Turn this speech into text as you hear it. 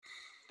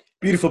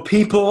Beautiful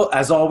people,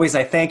 as always,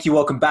 I thank you.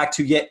 Welcome back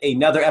to yet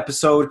another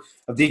episode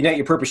of the Ignite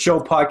Your Purpose Show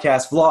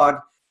podcast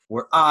vlog,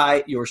 where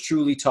I, yours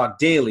truly, talk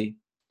daily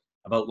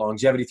about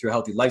longevity through a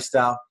healthy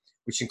lifestyle,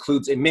 which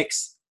includes a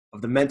mix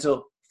of the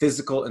mental,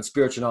 physical, and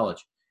spiritual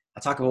knowledge.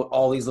 I talk about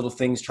all these little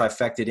things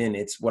trifected in.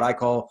 It's what I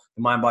call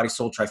the mind, body,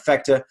 soul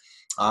trifecta.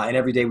 And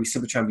every day we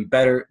simply try and be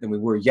better than we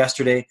were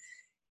yesterday.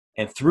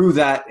 And through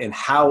that, and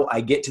how I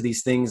get to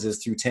these things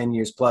is through 10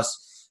 years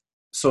plus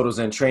Soto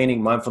Zen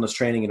training, mindfulness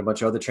training, and a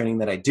bunch of other training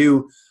that I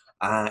do.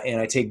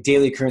 And I take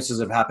daily occurrences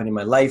that have happened in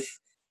my life.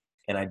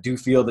 And I do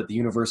feel that the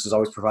universe is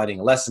always providing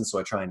a lesson. So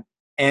I try and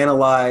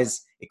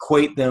analyze,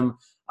 equate them,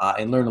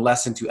 and learn a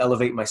lesson to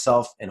elevate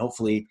myself. And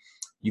hopefully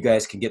you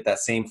guys can get that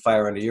same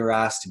fire under your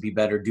ass to be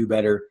better, do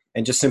better,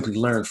 and just simply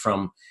learn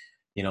from,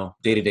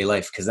 day-to-day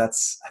life. Because I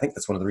think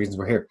that's one of the reasons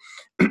we're here.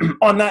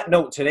 On that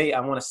note, today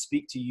I want to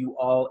speak to you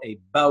all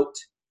about,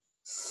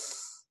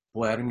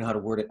 I don't know how to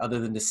word it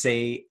other than to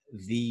say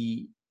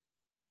the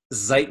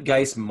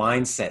zeitgeist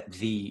mindset,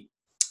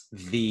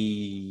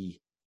 the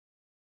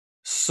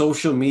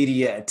social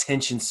media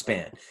attention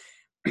span.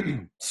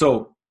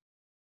 So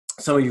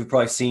some of you have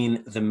probably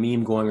seen the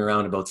meme going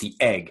around about the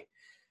egg,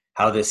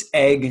 how this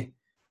egg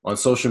on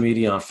social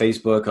media, on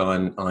Facebook,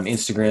 on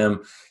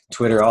Instagram,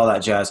 Twitter, all that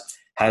jazz,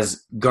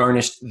 has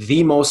garnished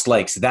the most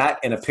likes. That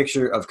and a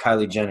picture of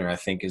Kylie Jenner, I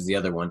think, is the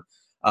other one.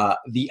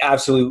 The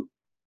absolute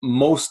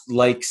most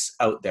likes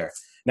out there.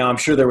 Now, I'm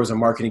sure there was a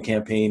marketing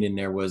campaign and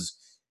there was,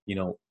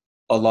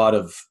 a lot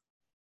of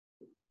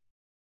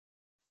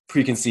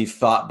preconceived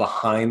thought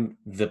behind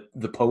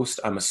the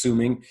post. I'm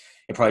assuming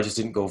it probably just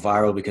didn't go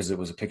viral because it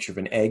was a picture of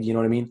an egg, you know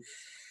what I mean?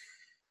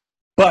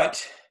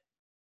 But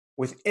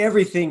with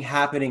everything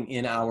happening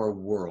in our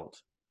world,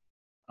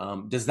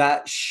 does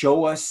that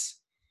show us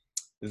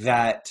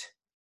that,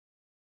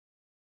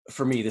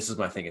 for me, this is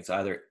my thing, it's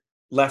either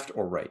left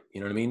or right, you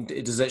know what I mean?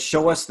 Does it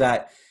show us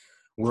that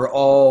we're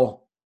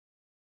all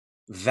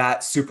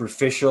that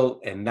superficial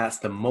and that's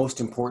the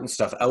most important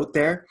stuff out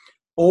there?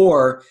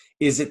 Or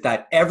is it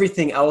that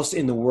everything else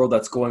in the world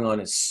that's going on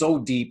is so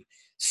deep,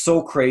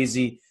 so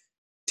crazy,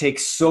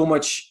 takes so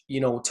much,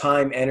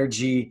 time,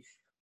 energy,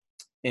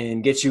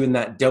 and gets you in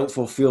that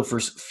doubtful,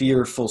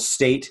 fearful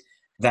state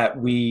that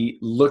we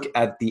look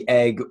at the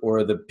egg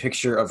or the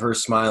picture of her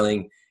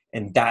smiling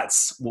and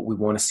that's what we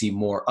want to see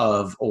more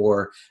of,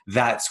 or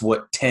that's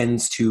what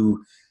tends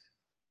to,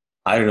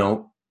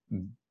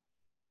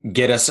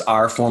 get us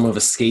our form of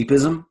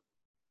escapism?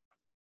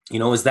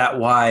 Is that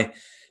why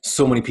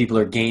so many people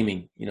are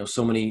gaming?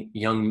 So many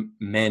young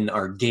men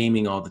are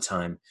gaming all the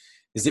time.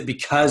 Is it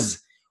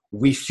because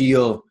we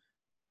feel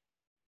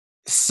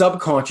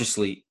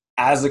subconsciously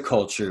as a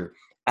culture,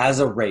 as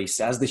a race,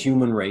 as the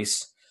human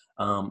race,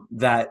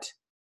 that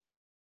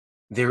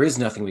there is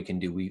nothing we can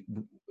do?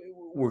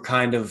 We're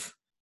kind of,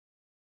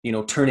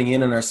 turning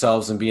in on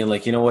ourselves and being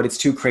like, you know what, it's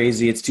too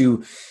crazy. It's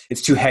too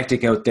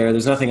hectic out there.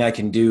 There's nothing I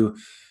can do.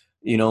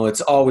 It's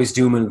always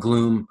doom and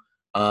gloom.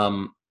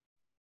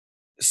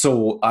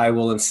 So I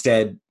will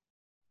instead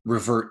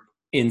revert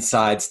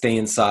inside, stay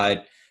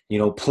inside,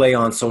 play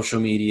on social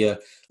media,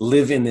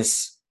 live in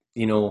this,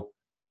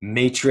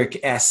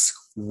 Matrix-esque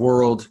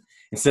world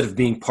instead of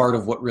being part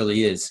of what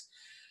really is.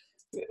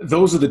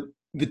 Those are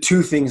the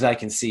two things I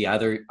can see.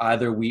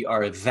 Either we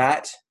are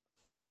that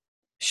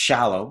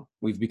shallow,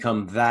 we've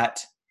become that,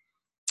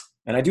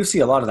 and I do see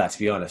a lot of that, to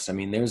be honest. I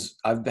mean,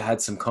 I've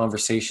had some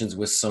conversations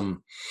with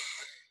some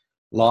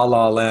La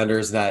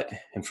Landers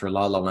and for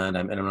La Land,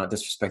 and I'm not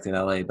disrespecting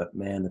LA, but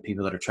man, the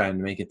people that are trying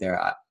to make it there,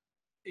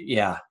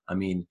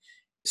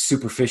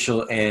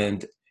 superficial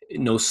and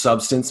no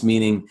substance,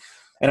 meaning,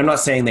 and I'm not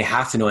saying they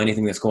have to know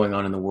anything that's going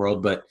on in the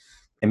world, and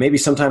maybe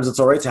sometimes it's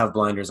all right to have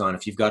blinders on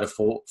if you've got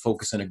to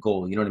focus on a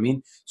goal, you know what I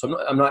mean? So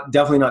I'm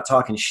definitely not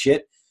talking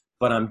shit,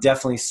 but I'm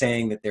definitely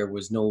saying that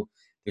there's no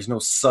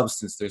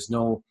substance.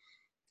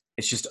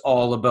 It's just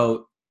all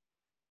about,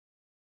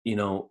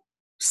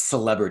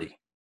 celebrity.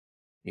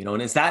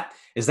 And is that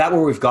where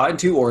we've gotten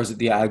to, or is it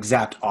the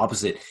exact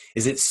opposite?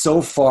 Is it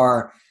so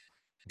far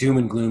doom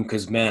and gloom?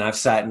 Because man, I've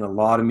sat in a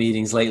lot of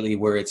meetings lately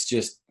where it's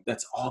just,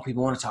 that's all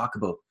people want to talk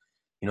about.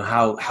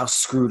 How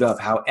screwed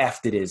up, how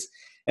effed it is.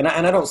 And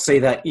I don't say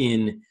that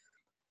in,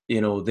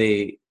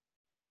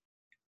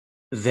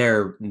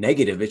 they're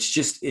negative. It's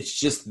just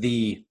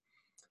the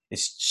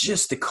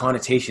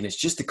connotation. It's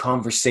just the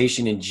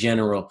conversation in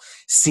general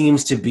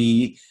seems to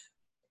be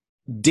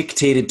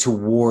dictated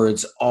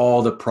towards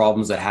all the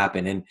problems that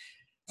happen. And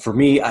for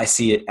me, I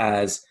see it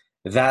as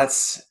I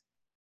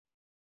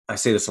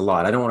say this a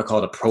lot, I don't want to call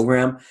it a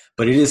program,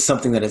 but it is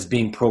something that is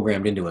being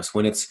programmed into us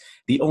when it's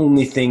the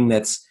only thing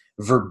that's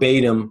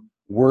verbatim,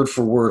 word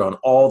for word on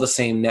all the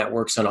same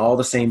networks, on all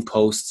the same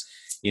posts,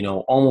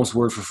 almost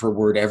word for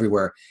word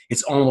everywhere.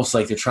 It's almost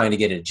like they're trying to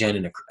get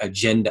an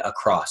agenda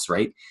across,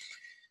 right?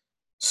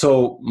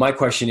 So my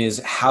question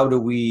is, how do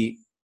we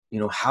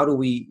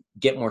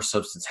get more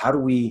substance? How do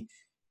we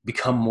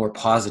become more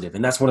positive?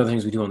 And that's one of the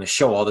things we do on the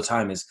show all the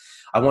time is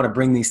I want to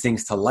bring these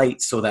things to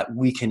light so that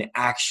we can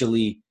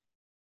actually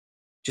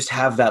just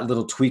have that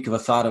little tweak of a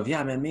thought of,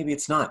 yeah, man, maybe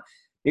it's not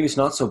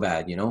so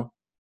bad, you know?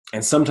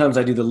 And sometimes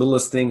I do the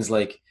littlest things,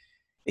 like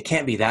it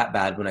can't be that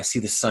bad when I see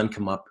the sun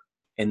come up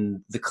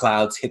and the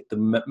clouds hit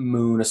the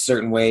moon a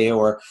certain way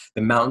or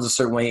the mountains a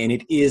certain way, and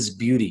it is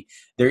beauty.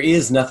 There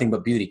is nothing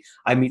but beauty.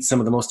 I meet some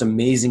of the most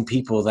amazing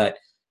people that,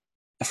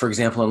 for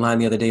example, online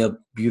the other day, a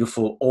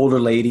beautiful older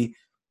lady,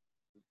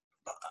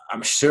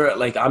 I'm sure,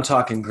 like I'm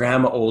talking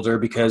grandma older,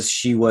 because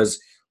she was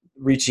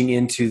reaching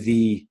into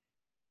the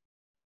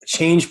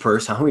change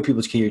purse. How many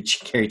people can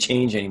carry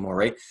change anymore,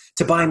 right?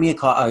 To buy me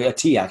a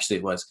tea, actually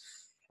it was.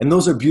 And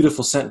those are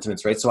beautiful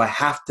sentiments, right? So I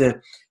have to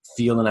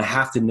feel and I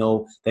have to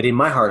know that in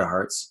my heart of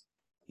hearts,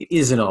 it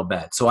isn't all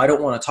bad. So I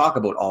don't want to talk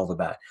about all the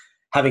bad.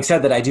 Having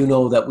said that, I do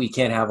know that we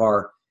can't have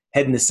our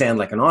head in the sand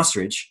like an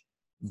ostrich,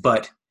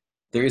 but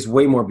there is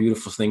way more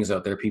beautiful things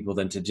out there, people,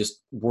 than to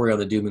just worry on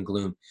the doom and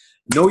gloom.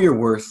 Know your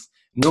worth,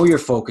 know your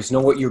focus,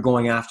 know what you're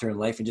going after in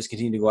life, and just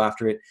continue to go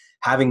after it,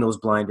 having those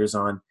blinders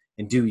on,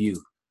 and do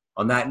you.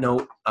 On that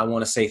note, I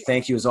want to say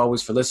thank you as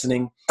always for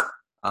listening.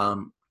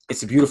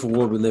 It's a beautiful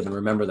world we live in.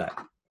 Remember that.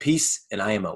 Peace, and I am out.